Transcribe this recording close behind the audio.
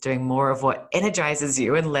doing more of what energizes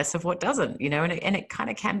you and less of what doesn't, and it kind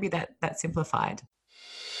of can be that simplified.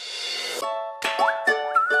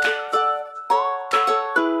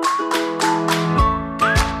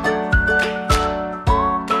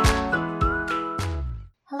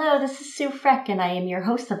 Hello, this is Sue Freck, and I am your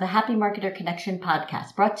host of the Happy Marketer Connection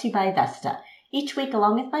podcast, brought to you by Vesta. Each week,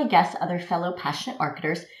 along with my guests, other fellow passionate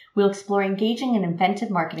marketers, we'll explore engaging and inventive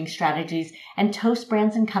marketing strategies and toast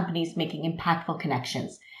brands and companies making impactful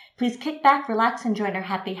connections. Please kick back, relax, and join our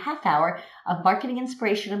happy half hour of marketing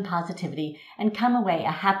inspiration and positivity, and come away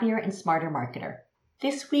a happier and smarter marketer.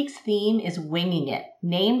 This week's theme is Winging It,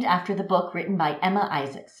 named after the book written by Emma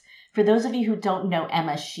Isaacs. For those of you who don't know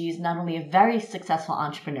Emma, she's not only a very successful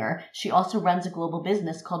entrepreneur, she also runs a global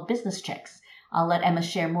business called Business Chicks. I'll let Emma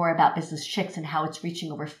share more about Business Chicks and how it's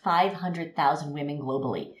reaching over 500,000 women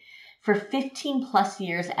globally. For 15 plus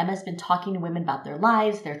years, Emma's been talking to women about their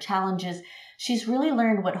lives, their challenges. She's really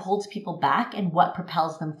learned what holds people back and what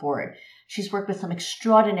propels them forward. She's worked with some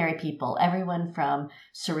extraordinary people, everyone from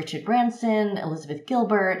Sir Richard Branson, Elizabeth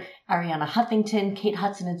Gilbert, Arianna Huffington, Kate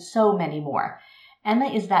Hudson, and so many more. Emma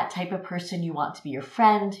is that type of person you want to be your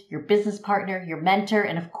friend, your business partner, your mentor,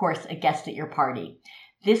 and of course, a guest at your party.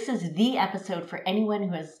 This is the episode for anyone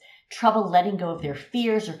who has trouble letting go of their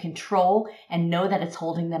fears or control and know that it's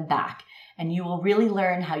holding them back. And you will really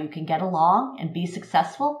learn how you can get along and be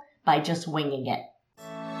successful by just winging it.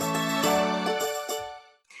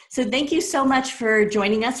 So thank you so much for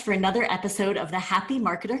joining us for another episode of the Happy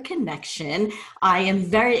Marketer Connection. I am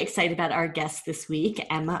very excited about our guest this week,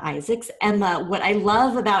 Emma Isaacs. Emma, what I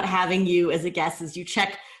love about having you as a guest is you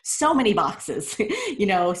check so many boxes,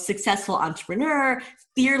 successful entrepreneur,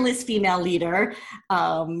 fearless female leader.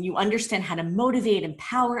 You understand how to motivate,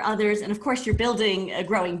 empower others. And of course, you're building a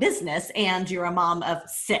growing business and you're a mom of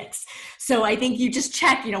 6. So I think you just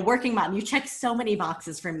check, working mom, you check so many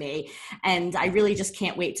boxes for me. And I really just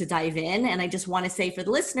can't wait to dive in. And I just want to say for the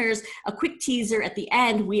listeners, a quick teaser at the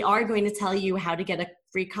end, we are going to tell you how to get a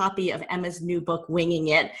free copy of Emma's new book, Winging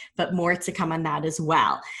It, but more to come on that as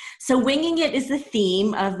well. So Winging It is the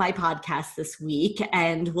theme of my podcast this week,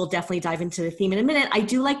 and we'll definitely dive into the theme in a minute. I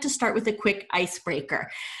do like to start with a quick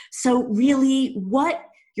icebreaker. So really,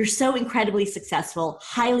 you're so incredibly successful,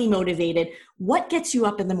 highly motivated. What gets you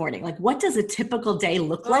up in the morning? Like, what does a typical day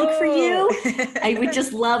look like for you? I would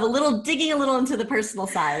just love digging a little into the personal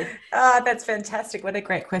side. That's fantastic. What a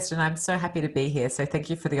great question. I'm so happy to be here. So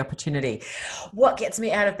thank you for the opportunity. What gets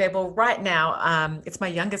me out of bed? Well, right now, it's my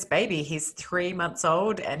youngest baby. He's 3 months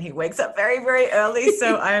old and he wakes up very, very early.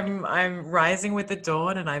 So I'm rising with the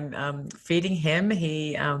dawn and I'm feeding him.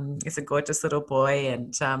 He is a gorgeous little boy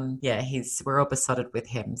and we're all besotted with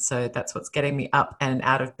him. So that's what's getting me up and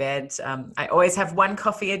out of bed. I always have one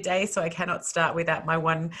coffee a day, so I cannot start without my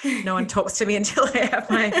one. No one talks to me until I have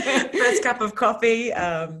my first cup of coffee.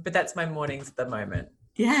 But that's my mornings at the moment.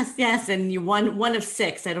 Yes. And you one of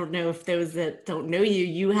 6. I don't know if those that don't know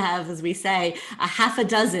you have, as we say, a half a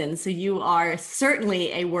dozen. So you are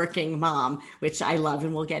certainly a working mom, which I love.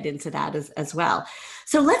 And we'll get into that as well.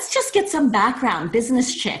 So let's just get some background.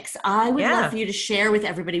 Business Chicks. I would love for you to share with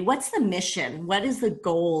everybody, what's the mission? What is the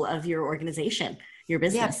goal of your organization, your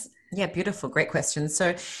business? Yeah, beautiful. Great question.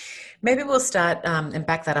 So maybe we'll start and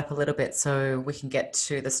back that up a little bit so we can get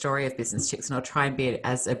to the story of Business Chicks, and I'll try and be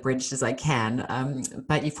as abridged as I can.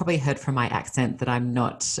 But you've probably heard from my accent that I'm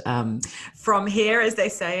not from here, as they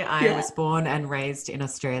say. I was born and raised in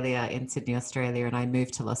Australia, in Sydney, Australia, and I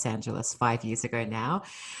moved to Los Angeles 5 years ago now.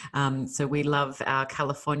 So we love our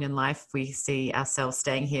Californian life. We see ourselves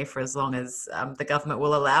staying here for as long as the government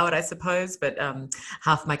will allow it, I suppose. But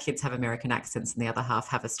half my kids have American accents and the other half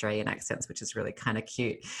have Australian accents, which is really kind of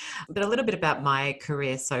cute. But a little bit about my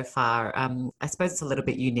career so far. I suppose it's a little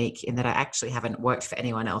bit unique in that I actually haven't worked for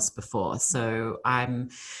anyone else before. So I'm,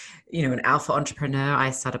 an alpha entrepreneur.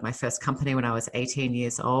 I started my first company when I was 18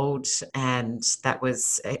 years old. And that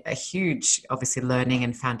was a huge, obviously, learning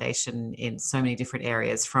and foundation in so many different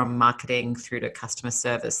areas, from marketing through to customer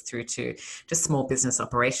service, through to just small business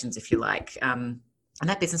operations, if you like. And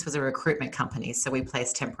that business was a recruitment company. So we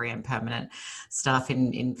placed temporary and permanent staff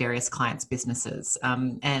in various clients' businesses.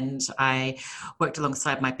 And I worked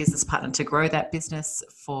alongside my business partner to grow that business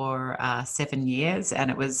for 7 years. And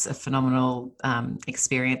it was a phenomenal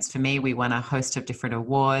experience for me. We won a host of different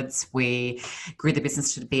awards. We grew the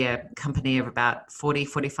business to be a company of about 40,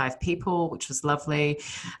 45 people, which was lovely.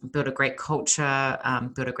 Built a great culture,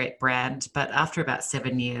 built a great brand. But after about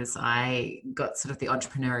 7 years, I got sort of the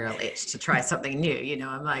entrepreneurial itch to try something new.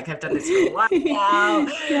 I'm like, I've done this for a while now.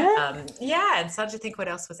 Yeah. Yeah. And started to think what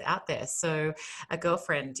else was out there. So a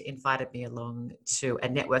girlfriend invited me along to a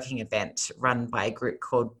networking event run by a group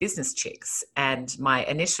called Business Chicks. And my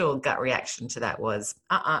initial gut reaction to that was,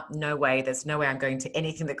 no way. There's no way I'm going to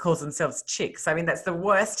anything that calls themselves chicks. I mean, that's the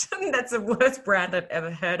worst, that's the worst brand I've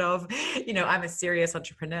ever heard of. I'm a serious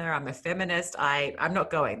entrepreneur. I'm a feminist. I'm not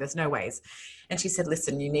going. There's no ways. And she said,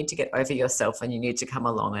 listen, you need to get over yourself and you need to come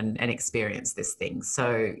along and experience this thing.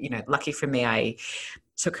 So, lucky for me, I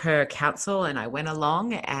took her counsel and I went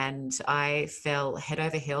along and I fell head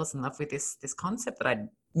over heels in love with this concept that I'd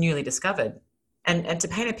newly discovered. And to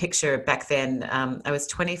paint a picture, back then, I was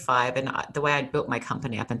 25, and the way I'd built my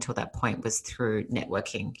company up until that point was through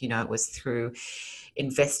networking. It was through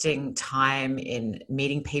investing time in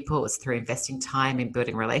meeting people. It was through investing time in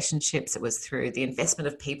building relationships. It was through the investment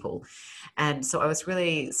of people. And so I was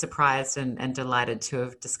really surprised and delighted to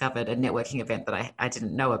have discovered a networking event that I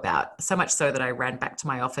didn't know about. So much so that I ran back to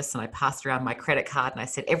my office and I passed around my credit card and I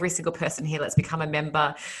said, every single person here, let's become a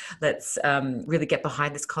member. Let's really get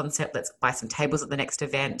behind this concept. Let's buy some tables at the next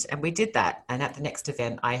event. And we did that. And at the next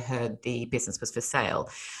event, I heard the business was for sale.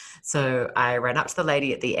 So I ran up to the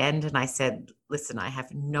lady at the end and I said, listen, I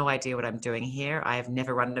have no idea what I'm doing here. I have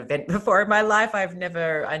never run an event before in my life. I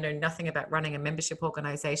know nothing about running a membership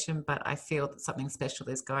organization, but I feel that something special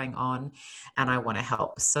is going on and I want to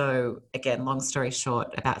help. So again, long story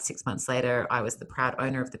short, about 6 months later, I was the proud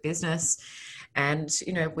owner of the business. And,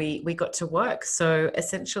 we got to work. So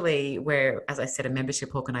essentially we're, as I said, a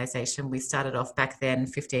membership organization. We started off back then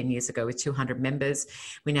 15 years ago with 200 members.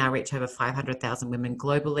 We now reach over 500,000 women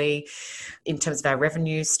globally. In terms of our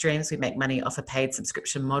revenue streams, we make money off a paid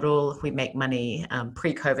subscription model. We make money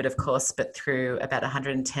pre-COVID, of course, but through about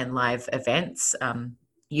 110 live events.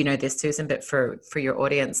 This, Susan, but for your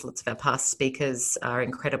audience, lots of our past speakers are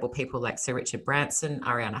incredible people like Sir Richard Branson,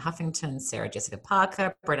 Ariana Huffington, Sarah Jessica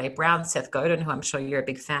Parker, Brene Brown, Seth Godin, who I'm sure you're a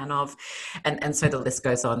big fan of, and so the list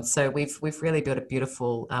goes on. So we've really built a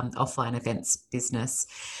beautiful offline events business.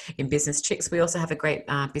 In Business Chicks, we also have a great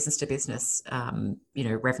business to business,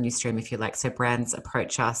 revenue stream, if you like. So brands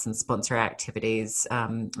approach us and sponsor our activities.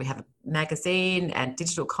 We have a magazine and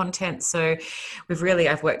digital content. So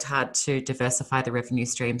I've worked hard to diversify the revenue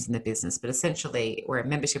streams in the business, but essentially we're a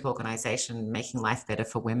membership organization making life better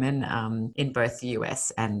for women in both the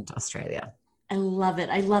US and Australia. I love it.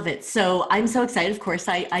 I love it. So I'm so excited. Of course,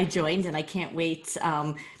 I joined and I can't wait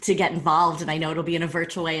to get involved. And I know it'll be in a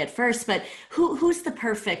virtual way at first, but who's the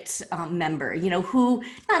perfect member? Who,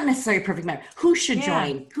 not necessarily a perfect member, who should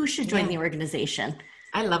join? Who should join the organization?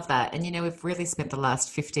 I love that. And, we've really spent the last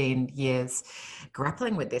 15 years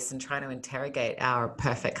grappling with this and trying to interrogate our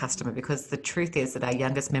perfect customer, because the truth is that our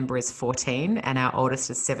youngest member is 14 and our oldest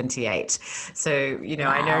is 78. So, wow.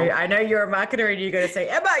 I know you're a marketer and you're going to say,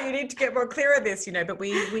 Emma, you need to get more clear on this, but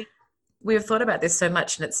we've thought about this so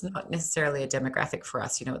much, and it's not necessarily a demographic for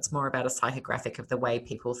us. It's more about a psychographic of the way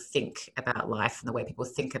people think about life and the way people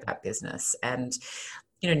think about business. And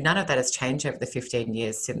none of that has changed over the 15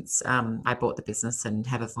 years since I bought the business and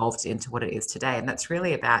have evolved into what it is today. And that's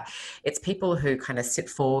really about, it's people who kind of sit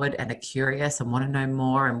forward and are curious and want to know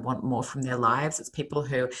more and want more from their lives. It's people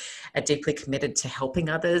who are deeply committed to helping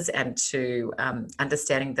others and to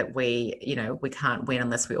understanding that we can't win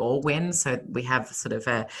unless we all win. So we have sort of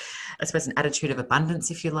an attitude of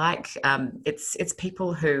abundance, if you like. It's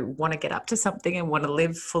people who want to get up to something and want to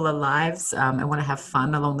live fuller lives and want to have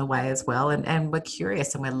fun along the way as well. And we're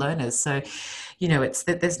curious and we're learners. So, it's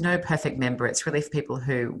that there's no perfect member. It's really for people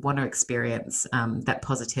who want to experience that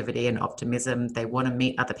positivity and optimism. They want to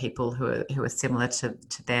meet other people who are similar to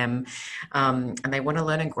them. And they want to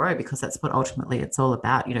learn and grow, because that's what ultimately it's all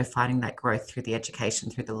about, finding that growth through the education,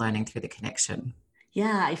 through the learning, through the connection.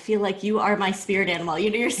 Yeah, I feel like you are my spirit animal.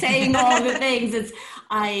 You're saying all the things.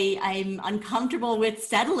 I'm uncomfortable with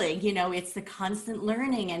settling. It's the constant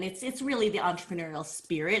learning, and it's really the entrepreneurial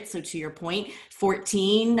spirit. So to your point,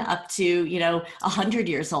 14 up to 100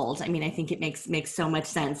 years old. I mean, I think it makes so much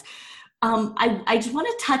sense. I just want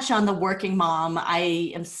to touch on the working mom.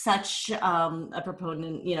 I am such a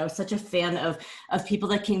proponent, such a fan of people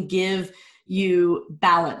that can give you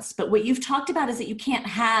balance. But what you've talked about is that you can't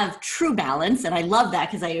have true balance. And I love that,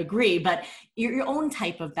 because I agree, but your own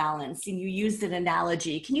type of balance. And you used an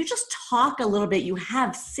analogy. Can you just talk a little bit? You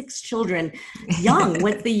have 6 children, young.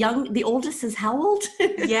 The oldest is how old?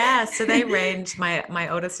 Yeah. So they range, my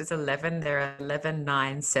oldest is 11. They're 11,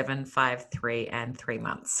 9, 7, 5, 3, and 3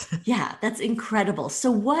 months. Yeah, that's incredible.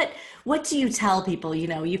 So what do you tell people?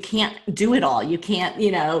 You can't do it all. You can't,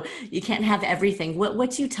 you can't have everything.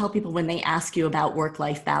 What do you tell people when they ask you about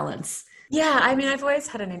work-life balance? Yeah, I mean, I've always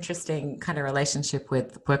had an interesting kind of relationship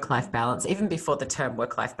with work-life balance, even before the term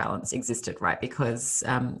work-life balance existed, right? Because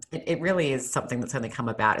it really is something that's only come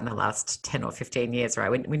about in the last 10 or 15 years,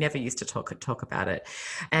 right? We never used to talk about it.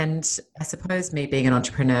 And I suppose me being an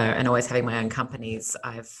entrepreneur and always having my own companies,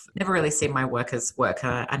 I've never really seen my work as work.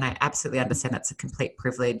 And I absolutely understand that's a complete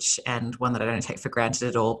privilege and one that I don't take for granted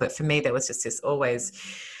at all. But for me, there was just this always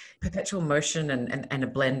perpetual motion and a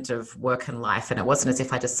blend of work and life. And it wasn't as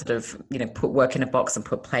if I just sort of, put work in a box and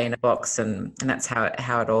put play in a box, and that's how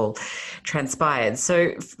it all transpired.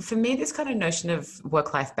 So for me, this kind of notion of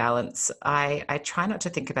work-life balance, I try not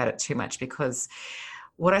to think about it too much, because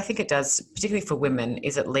what I think it does, particularly for women,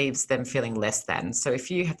 is it leaves them feeling less than. So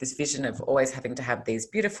if you have this vision of always having to have these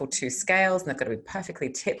beautiful two scales and they've got to be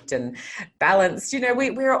perfectly tipped and balanced,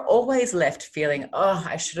 we're always left feeling, oh,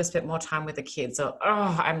 I should have spent more time with the kids, or,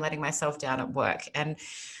 oh, I'm letting myself down at work. And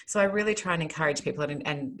so I really try and encourage people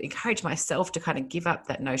and encourage myself to kind of give up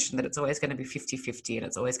that notion that it's always going to be 50-50 and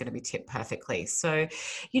it's always going to be tipped perfectly. So,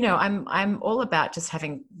 I'm all about just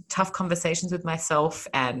having tough conversations with myself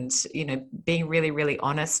and, being really, really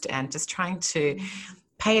honest and just trying to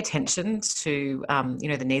pay attention to,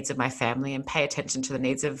 the needs of my family and pay attention to the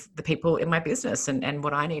needs of the people in my business and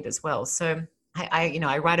what I need as well. So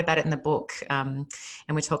I write about it in the book, and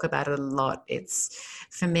we talk about it a lot. It's,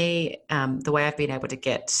 for me, the way I've been able to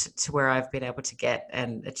get to where I've been able to get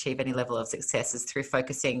and achieve any level of success is through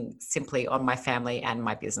focusing simply on my family and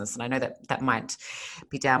my business. And I know that might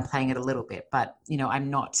be downplaying it a little bit, but, I'm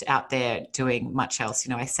not out there doing much else.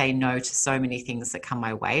 I say no to so many things that come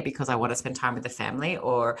my way because I want to spend time with the family,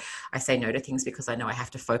 or I say no to things because I know I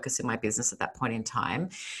have to focus in my business at that point in time.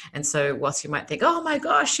 And so whilst you might think, oh my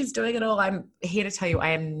gosh, she's doing it all, I'm here to tell you I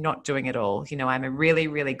am not doing it all. I'm a really,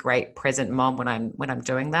 really great present mom when I'm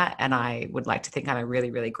doing that. And I would like to think I'm a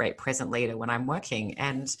really, really great present leader when I'm working.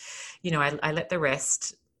 And, I let the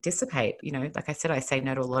rest dissipate. Like I said, I say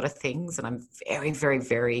no to a lot of things, and I'm very, very,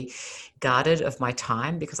 very guarded of my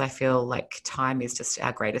time, because I feel like time is just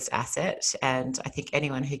our greatest asset. And I think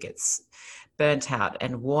anyone who gets burnt out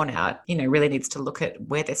and worn out, really needs to look at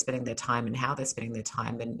where they're spending their time and how they're spending their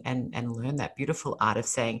time, and learn that beautiful art of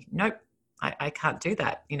saying, nope, I can't do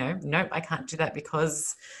that. Nope, I can't do that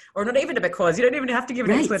because, or not even a because, you don't even have to give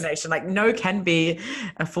an explanation. Like no can be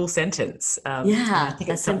a full sentence. I think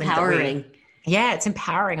that's empowering. It's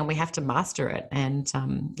empowering, and we have to master it. And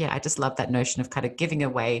I just love that notion of kind of giving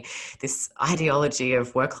away this ideology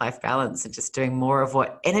of work-life balance and just doing more of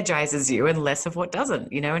what energizes you and less of what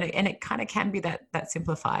doesn't, and it kind of can be that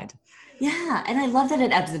simplified. Yeah. And I love that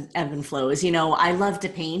it ebbs and flows. I love to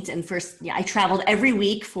paint, and first, I traveled every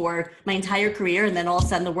week for my entire career, and then all of a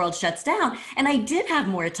sudden the world shuts down and I did have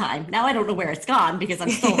more time. Now I don't know where it's gone because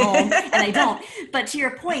I'm still home and I don't, but to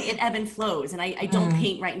your point, it ebb and flows, and I don't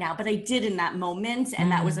paint right now, but I did in that moment.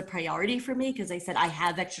 And that was a priority for me because I said, I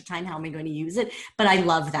have extra time. How am I going to use it? But I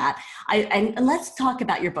love that. And let's talk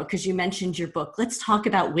about your book, because you mentioned your book. Let's talk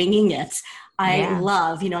about Winging It. I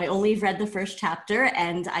love, I only read the first chapter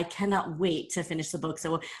and I cannot wait to finish the book.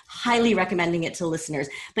 So highly recommending it to listeners.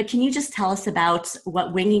 But can you just tell us about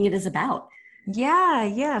what Winging It is about?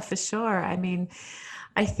 Yeah, for sure. I mean,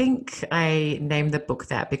 I think I named the book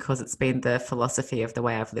that because it's been the philosophy of the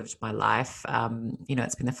way I've lived my life.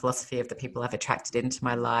 It's been the philosophy of the people I've attracted into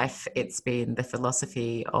my life. It's been the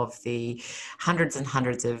philosophy of the hundreds and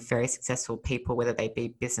hundreds of very successful people, whether they be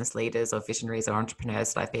business leaders or visionaries or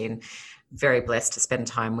entrepreneurs, that I've been very blessed to spend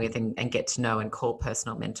time with and get to know and call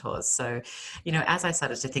personal mentors. So, as I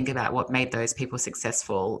started to think about what made those people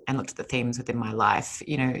successful and looked at the themes within my life,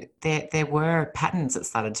 there were patterns that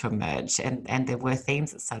started to emerge, and there were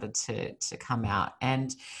themes that started to come out.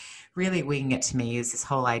 And really Winging It to me is this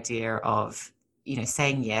whole idea of,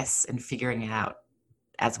 saying yes and figuring out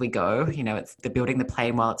as we go. It's the building the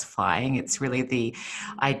plane while it's flying. It's really the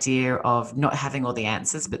idea of not having all the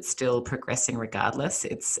answers, but still progressing regardless.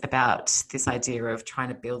 It's about this idea of trying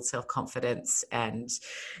to build self-confidence and,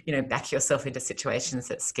 back yourself into situations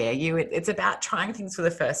that scare you. It's about trying things for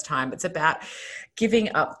the first time. It's about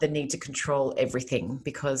giving up the need to control everything,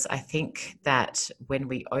 because I think that when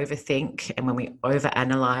we overthink and when we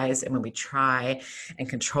overanalyze and when we try and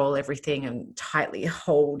control everything and tightly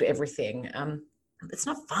hold everything, it's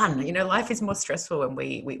not fun. Life is more stressful when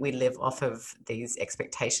we live off of these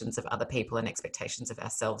expectations of other people and expectations of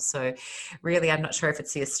ourselves. So really, I'm not sure if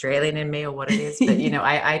it's the Australian in me or what it is, but,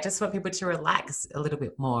 I just want people to relax a little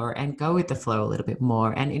bit more and go with the flow a little bit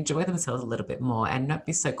more and enjoy themselves a little bit more, and not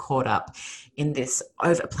be so caught up in this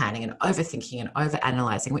over planning and overthinking and over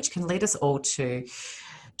analyzing, which can lead us all to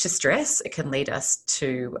to stress. It can lead us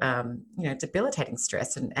to, debilitating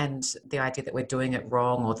stress, and the idea that we're doing it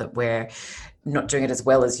wrong, or that we're not doing it as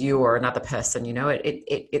well as you or another person.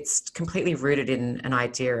 It's completely rooted in an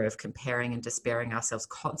idea of comparing and despairing ourselves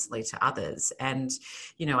constantly to others. And,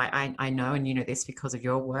 I know, and you know this because of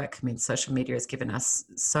your work. I mean, social media has given us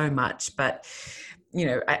so much, but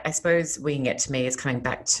I suppose winging it to me is coming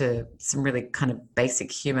back to some really kind of basic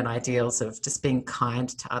human ideals of just being kind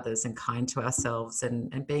to others and kind to ourselves,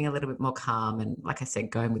 and being a little bit more calm and, like I said,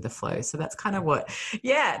 going with the flow. So that's kind of what,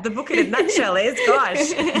 the book in a nutshell is. Gosh.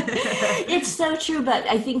 It's so true. But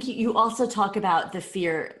I think you also talk about the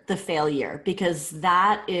failure, because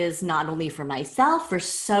that is not only for myself, for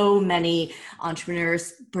so many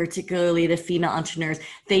entrepreneurs, particularly the female entrepreneurs,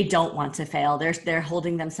 they don't want to fail. They're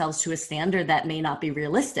holding themselves to a standard that may not be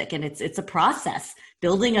realistic, and it's a process.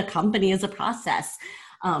 Building a company is a process.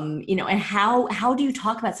 And how do you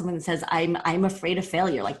talk about someone that says I'm afraid of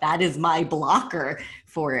failure? Like, that is my blocker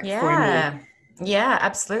for me. Yeah,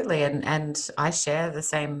 absolutely. And I share the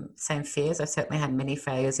same fears. I've certainly had many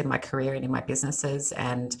failures in my career and in my businesses.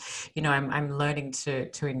 And, I'm learning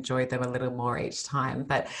to enjoy them a little more each time.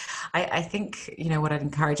 But I think, what I'd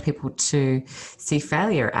encourage people to see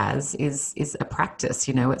failure as is a practice.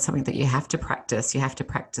 It's something that you have to practice. You have to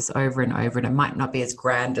practice over and over. And it might not be as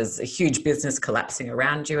grand as a huge business collapsing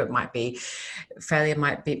around you. Failure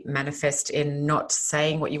might be manifest in not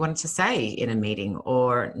saying what you wanted to say in a meeting,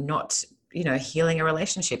 or not healing a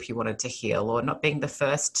relationship you wanted to heal, or not being the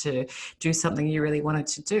first to do something you really wanted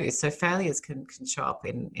to do. So failures can show up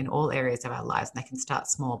in all areas of our lives, and they can start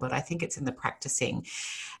small, but I think it's in the practicing.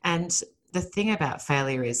 And the thing about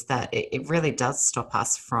failure is that it really does stop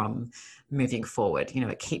us from moving forward.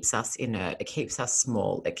 It keeps us inert, it keeps us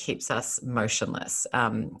small, it keeps us motionless.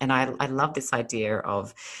 And I love this idea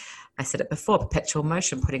of, I said it before, perpetual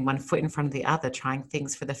motion, putting one foot in front of the other, trying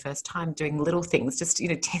things for the first time, doing little things, just,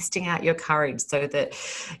 testing out your courage so that,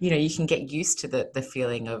 you can get used to the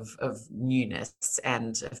feeling of newness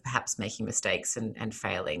and of perhaps making mistakes and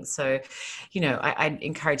failing. So, I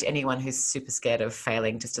encourage anyone who's super scared of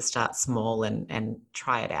failing just to start small and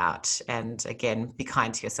try it out. And again, be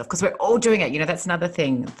kind to yourself, because we're all doing it. That's another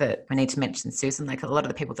thing that I need to mention, Susan. Like, a lot of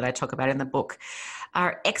the people that I talk about in the book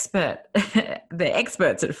are they're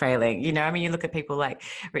experts at failing. You look at people like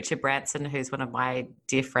Richard Branson, who's one of my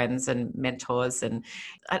dear friends and mentors, and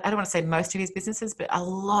I don't want to say most of his businesses, but a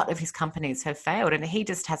lot of his companies have failed, and he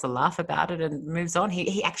just has a laugh about it and moves on.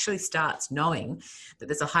 He actually starts knowing that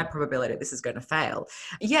there's a high probability this is going to fail.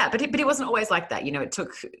 Yeah, but it wasn't always like that. It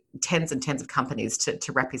took tens and tens of companies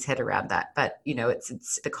to wrap his head around that. But,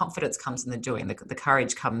 it's the confidence comes in the doing, the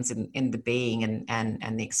courage comes in the being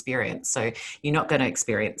and the experience. So you're not going to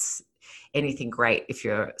experience anything great if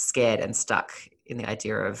you're scared and stuck in the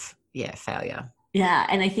idea of failure. Yeah.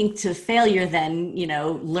 And I think to failure then,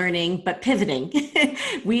 learning, but pivoting.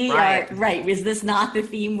 We Right. are right. Is this not the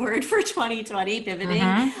theme word for 2020, pivoting?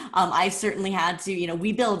 I've certainly had to,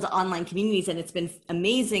 we build online communities, and it's been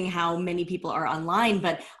amazing how many people are online,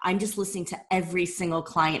 but I'm just listening to every single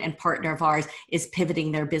client and partner of ours is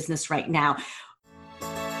pivoting their business right now.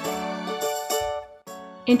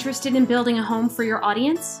 Interested in building a home for your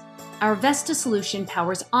audience? Our Vesta solution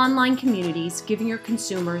powers online communities, giving your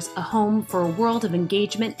consumers a home for a world of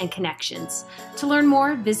engagement and connections. To learn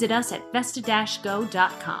more, visit us at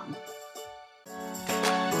vesta-go.com.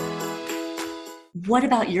 What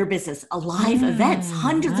about your business? Live events,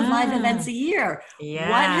 hundreds of live events a year. Yeah.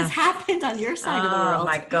 What has happened on your side of the world? Oh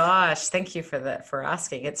my gosh. Thank you for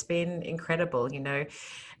asking. It's been incredible.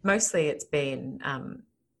 Mostly it's been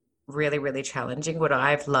really, really challenging. What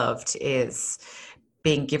I've loved is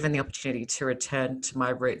being given the opportunity to return to my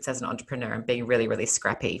roots as an entrepreneur and being really, really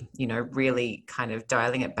scrappy, really kind of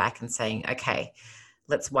dialing it back and saying, okay,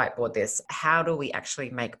 let's whiteboard this. How do we actually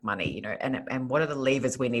make money, and what are the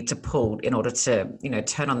levers we need to pull in order to,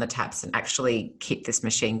 turn on the taps and actually keep this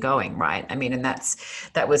machine going, right? I mean, and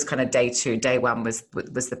that was kind of day two. Day one was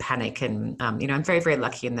the panic. And, I'm very, very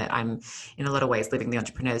lucky in that I'm in a lot of ways living the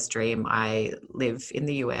entrepreneur's dream. I live in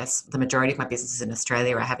the US. The majority of my business is in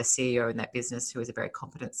Australia. I have a CEO in that business who is a very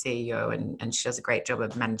competent CEO, and she does a great job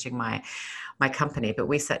of managing my company. But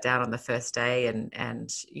we sat down on the first day and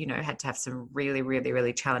had to have some really, really, really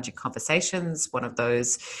challenging conversations. One of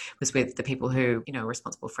those was with the people who, are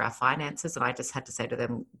responsible for our finances. And I just had to say to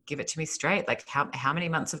them, give it to me straight. Like, how many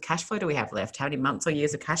months of cash flow do we have left? How many months or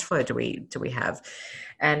years of cash flow do we have?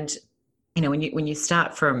 And you know, when you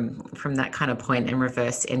start from that kind of point and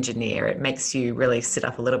reverse engineer, it makes you really sit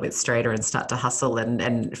up a little bit straighter and start to hustle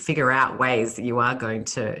and figure out ways that you are going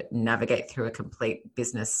to navigate through a complete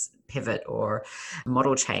business pivot or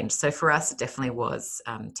model change. So for us, it definitely was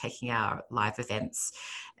taking our live events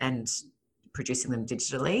and producing them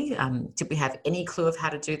digitally. Did we have any clue of how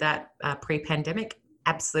to do that pre-pandemic?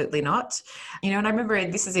 Absolutely not. You know, and I remember,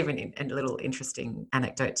 this is even a little interesting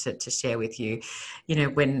anecdote to share with you. You know,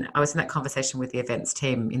 when I was in that conversation with the events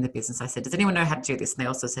team in the business, I said, does anyone know how to do this? And they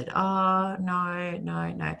also said, oh, no.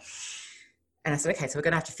 And I said, okay, so we're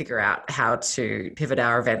going to have to figure out how to pivot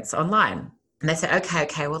our events online. And they said,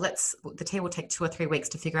 okay, well, the team will take 2 or 3 weeks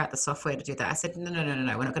to figure out the software to do that. I said, no,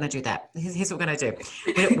 we're not going to do that. Here's what we're going to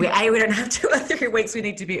do. We don't have 2 or 3 weeks. We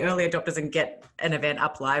need to be early adopters and get an event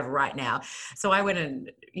up live right now. So I went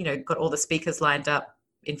and, you know, got all the speakers lined up,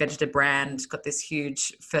 invented a brand, got this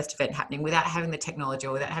huge first event happening without having the technology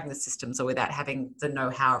or without having the systems or without having the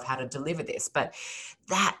know-how of how to deliver this. But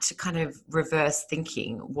that kind of reverse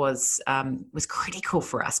thinking was critical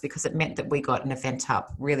for us, because it meant that we got an event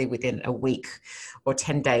up really within a week or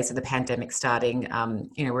 10 days of the pandemic starting. You know,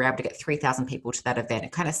 we were able to get 3,000 people to that event.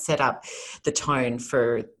 It kind of set up the tone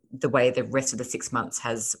for the way the rest of the 6 months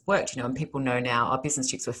has worked, you know, and people know now our Business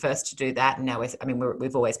Chicks were first to do that. And now,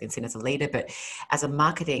 we've always been seen as a leader, but as a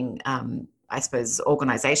marketing, I suppose,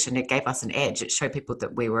 organization, it gave us an edge. It showed people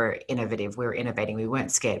that we were innovative, we were innovating, we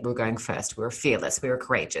weren't scared, we were going first, we were fearless, we were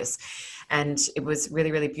courageous. And it was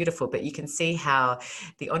really, really beautiful. But you can see how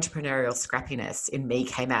the entrepreneurial scrappiness in me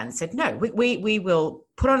came out and said, no, we will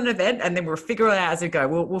put on an event and then we'll figure it out as we go.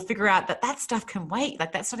 We'll figure out that stuff can wait.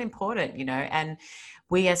 Like, that's not important, you know. And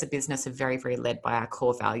we as a business are very, very led by our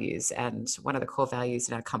core values. And one of the core values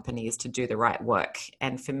in our company is to do the right work.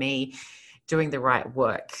 And for me, doing the right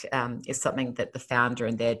work is something that the founder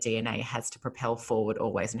and their DNA has to propel forward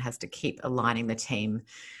always, and has to keep aligning the team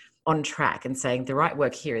on track and saying the right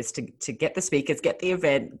work here is to get the speakers, get the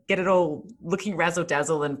event, get it all looking razzle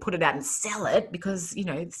dazzle and put it out and sell it, because, you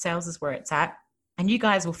know, sales is where it's at. And you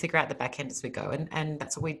guys will figure out the back end as we go. And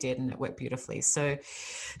that's what we did, and it worked beautifully. So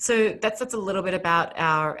that's a little bit about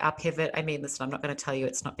our pivot. I mean, listen, I'm not going to tell you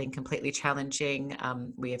it's not been completely challenging.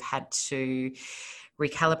 We have had to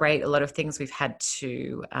recalibrate a lot of things. We've had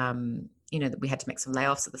to, we had to make some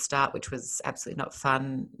layoffs at the start, which was absolutely not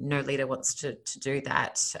fun. No leader wants to do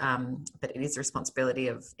that. But it is the responsibility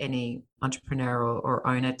of any entrepreneur or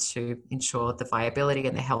owner to ensure the viability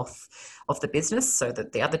and the health of the business so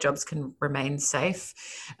that the other jobs can remain safe.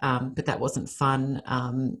 But that wasn't fun.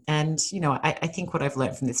 And, you know, I think what I've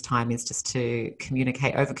learned from this time is just to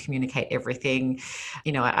over communicate everything.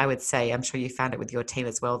 You know, I would say, I'm sure you found it with your team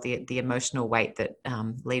as well, the emotional weight that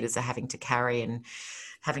leaders are having to carry and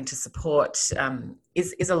having to support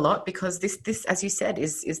is a lot, because this, as you said,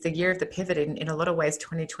 is the year of the pivot. In a lot of ways,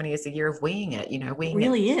 2020 is the year of winging it. You know, winging it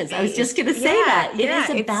really is. I was just going to say that it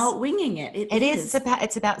is about winging it. It is.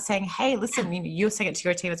 It's about saying, hey, listen, you're saying it to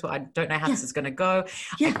your team as well. I don't know how this is going to go.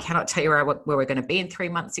 I cannot tell you where we're going to be in 3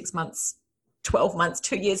 months, 6 months, 12 months,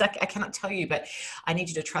 2 years. I cannot tell you, but I need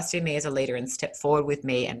you to trust in me as a leader and step forward with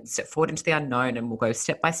me and step forward into the unknown, and we'll go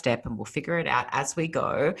step by step and we'll figure it out as we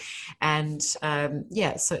go. And so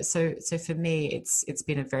for me, it's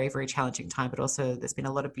been a very, very challenging time, but also there's been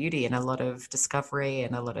a lot of beauty and a lot of discovery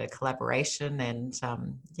and a lot of collaboration. And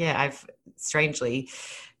I've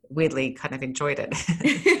weirdly kind of enjoyed it.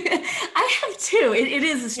 I have too. It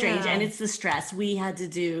is strange, and it's the stress. We had to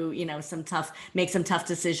do, you know, make some tough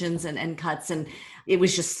decisions and cuts, and it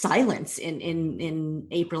was just silence in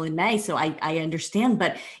April and May. So I understand,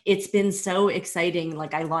 but it's been so exciting.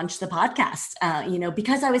 Like, I launched the podcast,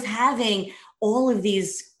 because I was having all of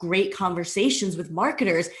these great conversations with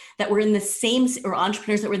marketers that were in the same, or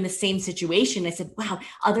entrepreneurs that were in the same situation. I said, wow,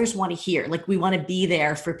 others want to hear, like, we want to be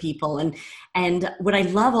there for people. And what I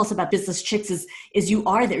love also about Business Chicks is you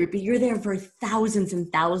are there, but you're there for thousands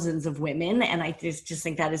and thousands of women. And I just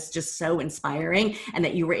think that is just so inspiring, and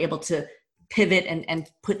that you were able to pivot and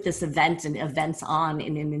put this event and events on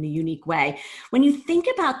in a unique way. When you think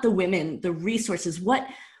about the women, the resources, what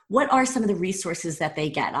are some of the resources that they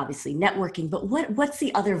get? Obviously networking, but what's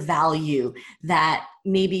the other value that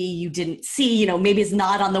maybe you didn't see, you know, maybe it's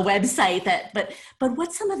not on the website, but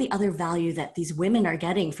what's some of the other value that these women are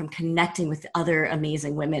getting from connecting with other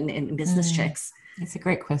amazing women in Business Chicks? It's a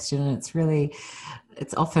great question. And it's really,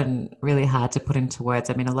 it's often really hard to put into words.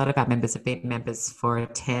 I mean, a lot of our members have been members for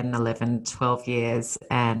 10, 11, 12 years.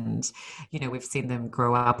 And, we've seen them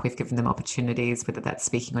grow up. We've given them opportunities, whether that's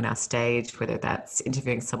speaking on our stage, whether that's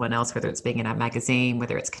interviewing someone else, whether it's being in our magazine,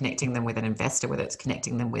 whether it's connecting them with an investor, whether it's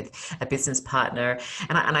connecting them with a business partner.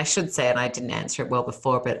 And I should say, and I didn't answer it well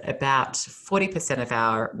before, but about 40% of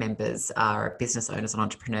our members are business owners and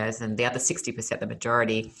entrepreneurs. And the other 60%, the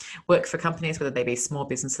majority, work for companies, whether they be small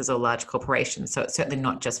businesses or large corporations. So it's certainly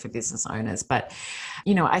not just for business owners. But,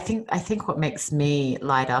 I think what makes me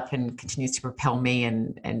light up and continues to propel me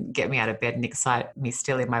and get me out of bed and excite me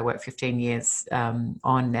still in my work 15 years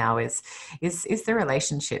on now is the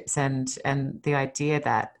relationships and the idea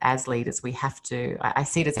that as leaders we have to, I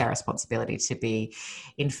see it as our responsibility to be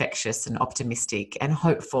infectious and optimistic and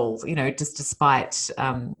hopeful, just despite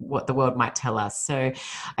what the world might tell us. So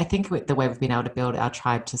I think with the way we've been able to build our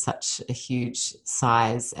tribe to such a huge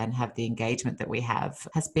size and have the engagement that we have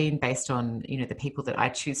has been based on, the people that I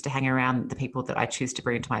choose to hang around, the people that I choose to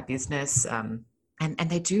bring into my business. And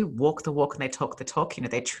they do walk the walk and they talk the talk,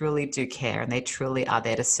 they truly do care and they truly are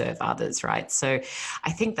there to serve others, right? So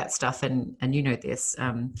I think that stuff, and this,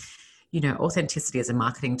 authenticity as a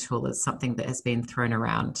marketing tool is something that has been thrown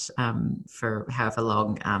around for however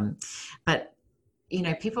long. But,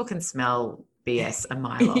 people can smell BS a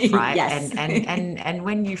mile off, right? Yes. And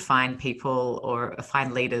when you find people or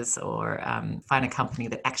find leaders or find a company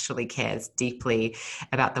that actually cares deeply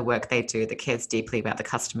about the work they do, that cares deeply about the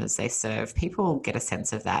customers they serve, people get a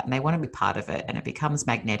sense of that and they want to be part of it, and it becomes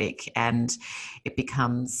magnetic and it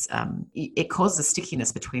becomes it causes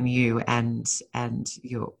stickiness between you and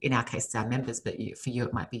your, in our case, our members, but for you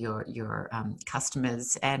it might be your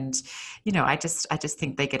customers. And I just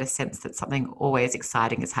think they get a sense that something always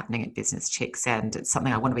exciting is happening at Business Chicks, and it's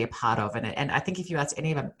something I want to be a part of. And I think if you ask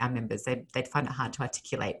any of our members, they'd find it hard to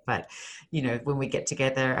articulate. But, when we get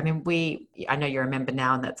together, I mean, I know you're a member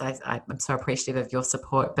now, and I'm so appreciative of your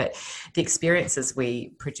support, but the experiences we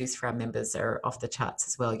produce for our members are off the charts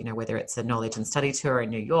as well. Whether it's a knowledge and study tour in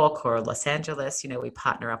New York or Los Angeles, we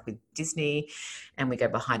partner up with Disney and we go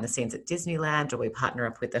behind the scenes at Disneyland, or we partner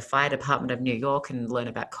up with the Fire Department of New York and learn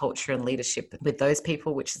about culture and leadership with those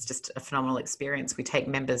people, which is just a phenomenal experience. We take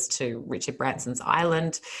members to Richard Branson's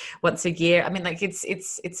island once a year. I mean,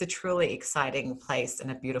 it's a truly exciting place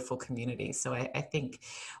and a beautiful community. So I think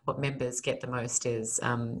what members get the most is,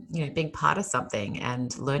 being part of something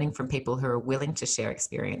and learning from people who are willing to share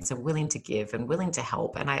experience and willing to give and willing to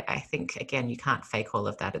help. And I think, again, you can't fake all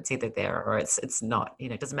of that. It's either there or it's not.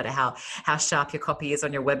 It doesn't matter how sharp your copy is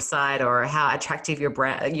on your website or how attractive your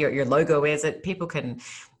brand, your logo is. People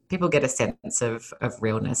get a sense of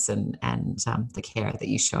realness and the care that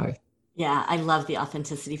you show. Yeah, I love the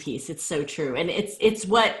authenticity piece. It's so true. And it's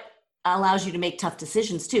what allows you to make tough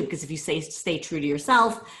decisions too, because if you stay true to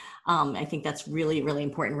yourself, I think that's really, really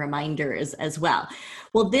important reminder as well.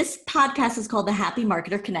 Well, this podcast is called The Happy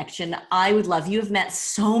Marketer Connection. I would love, you have met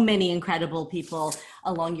so many incredible people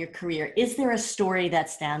along your career. Is there a story that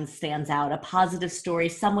stands out, a positive story,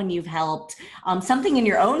 someone you've helped, something in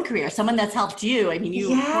your own career, someone that's helped you? I mean,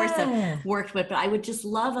 you of course have worked with, but I would just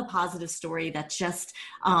love a positive story that just,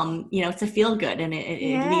 it's a feel good, and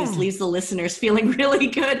it leaves the listeners feeling really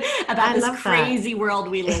good about this crazy world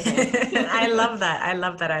we live in. I love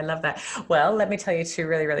that. Well, let me tell you two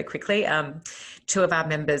really, really quickly. Two of our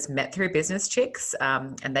members met through Business Chicks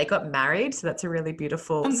and they got married. So that's a really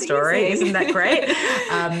beautiful story. Isn't that great?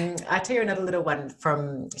 I'll tell you another little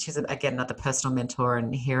one she's again, another personal mentor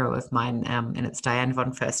and hero of mine. And it's Diane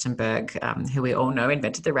von Furstenberg, who we all know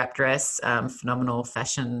invented the wrap dress, phenomenal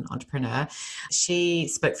fashion entrepreneur. She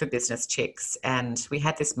spoke for Business Chicks, and we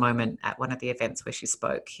had this moment at one of the events where she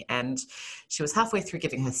spoke, and she was halfway through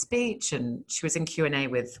giving her speech and she was in Q&A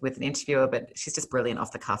with an interviewer, but she's just brilliant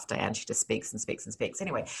off the cuff, Diane. She just speaks and speaks and speaks.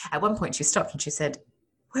 Anyway, at one point she stopped and she said,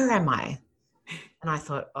 "Where am I?" And I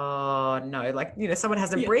thought, oh no, someone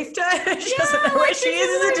hasn't briefed her. She doesn't know where she is.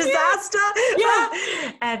 It's a disaster.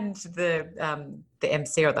 Yeah. And the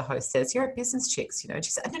MC or the host says, "You're at Business Chicks," And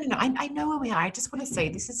she said, no, I know where we are. I just want to say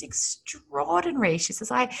this is extraordinary. She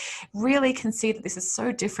says, "I really can see that this is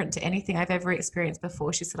so different to anything I've ever experienced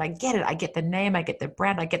before." She said, "I get it. I get the name. I get the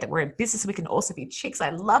brand. I get that we're in business. We can also be chicks.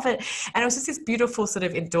 I love it." And it was just this beautiful sort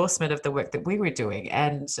of endorsement of the work that we were doing.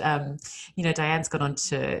 And, Diane's gone on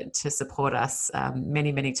to support us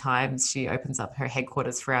many, many times. She opens up her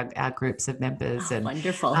headquarters for our groups of members. And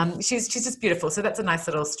wonderful. She's just beautiful. So that's a nice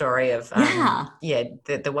little story of,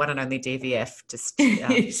 the one and only DVF, just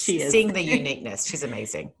seeing the uniqueness. She's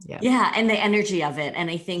amazing. Yeah. And the energy of it. And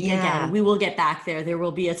I think, again, we will get back there. There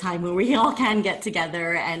will be a time where we all can get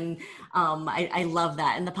together and I love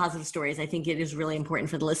that. And the positive stories, I think it is really important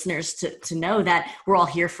for the listeners to know that we're all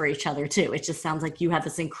here for each other too. It just sounds like you have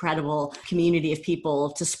this incredible community of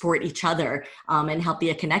people to support each other and help be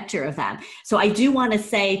a connector of them. So I do want to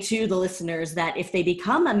say to the listeners that if they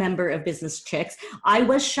become a member of Business Chicks, I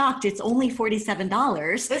was shocked. It's only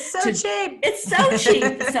 $47. It's so cheap. It's so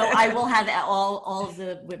cheap. So I will have all of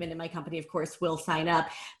the women in my company, of course, will sign up.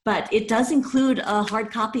 But it does include a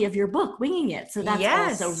hard copy of your book, Winging It. So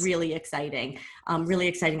that's also really exciting. Really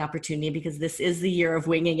exciting opportunity because this is the year of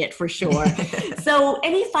winging it for sure. So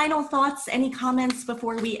any final thoughts, any comments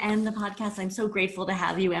before we end the podcast? I'm so grateful to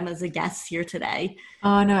have you, Emma, as a guest here today.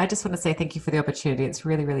 Oh, no, I just want to say thank you for the opportunity. It's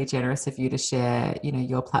really, really generous of you to share,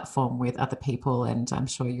 your platform with other people. And I'm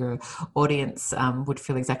sure your audience would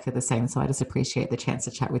feel exactly the same. So I just appreciate the chance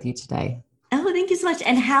to chat with you today. Oh, thank you so much.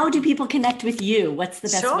 And how do people connect with you? What's the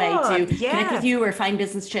best way to connect with you or find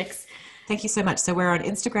Business Chicks? Thank you so much. So we're on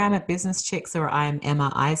Instagram at Business Chicks, or I'm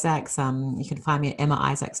Emma Isaacs. You can find me at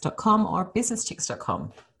emmaisaacs.com or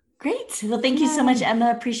businesschicks.com. Great. Well, thank you so much,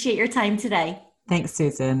 Emma. Appreciate your time today. Thanks,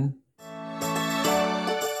 Susan.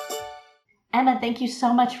 Emma, thank you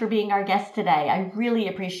so much for being our guest today. I really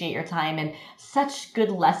appreciate your time and such good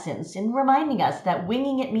lessons in reminding us that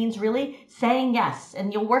winging it means really saying yes,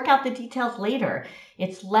 and you'll work out the details later.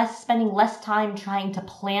 It's spending less time trying to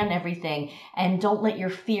plan everything, and don't let your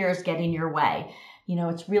fears get in your way.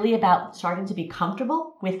 It's really about starting to be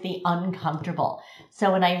comfortable with the uncomfortable.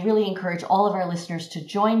 So, and I really encourage all of our listeners to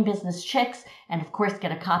join Business Chicks and, of course,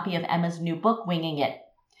 get a copy of Emma's new book, Winging It.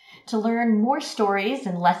 To learn more stories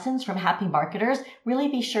and lessons from happy marketers, really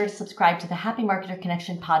be sure to subscribe to the Happy Marketer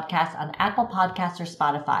Connection podcast on Apple Podcasts or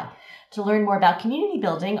Spotify. To learn more about community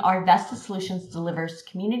building, our Vesta Solutions delivers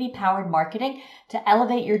community-powered marketing to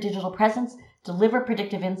elevate your digital presence, deliver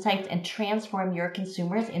predictive insights, and transform your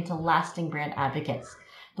consumers into lasting brand advocates.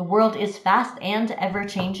 The world is fast and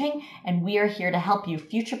ever-changing, and we are here to help you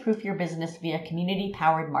future-proof your business via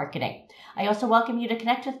community-powered marketing. I also welcome you to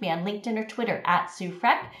connect with me on LinkedIn or Twitter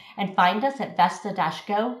 @SueFreck and find us at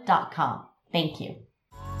vesta-go.com. Thank you.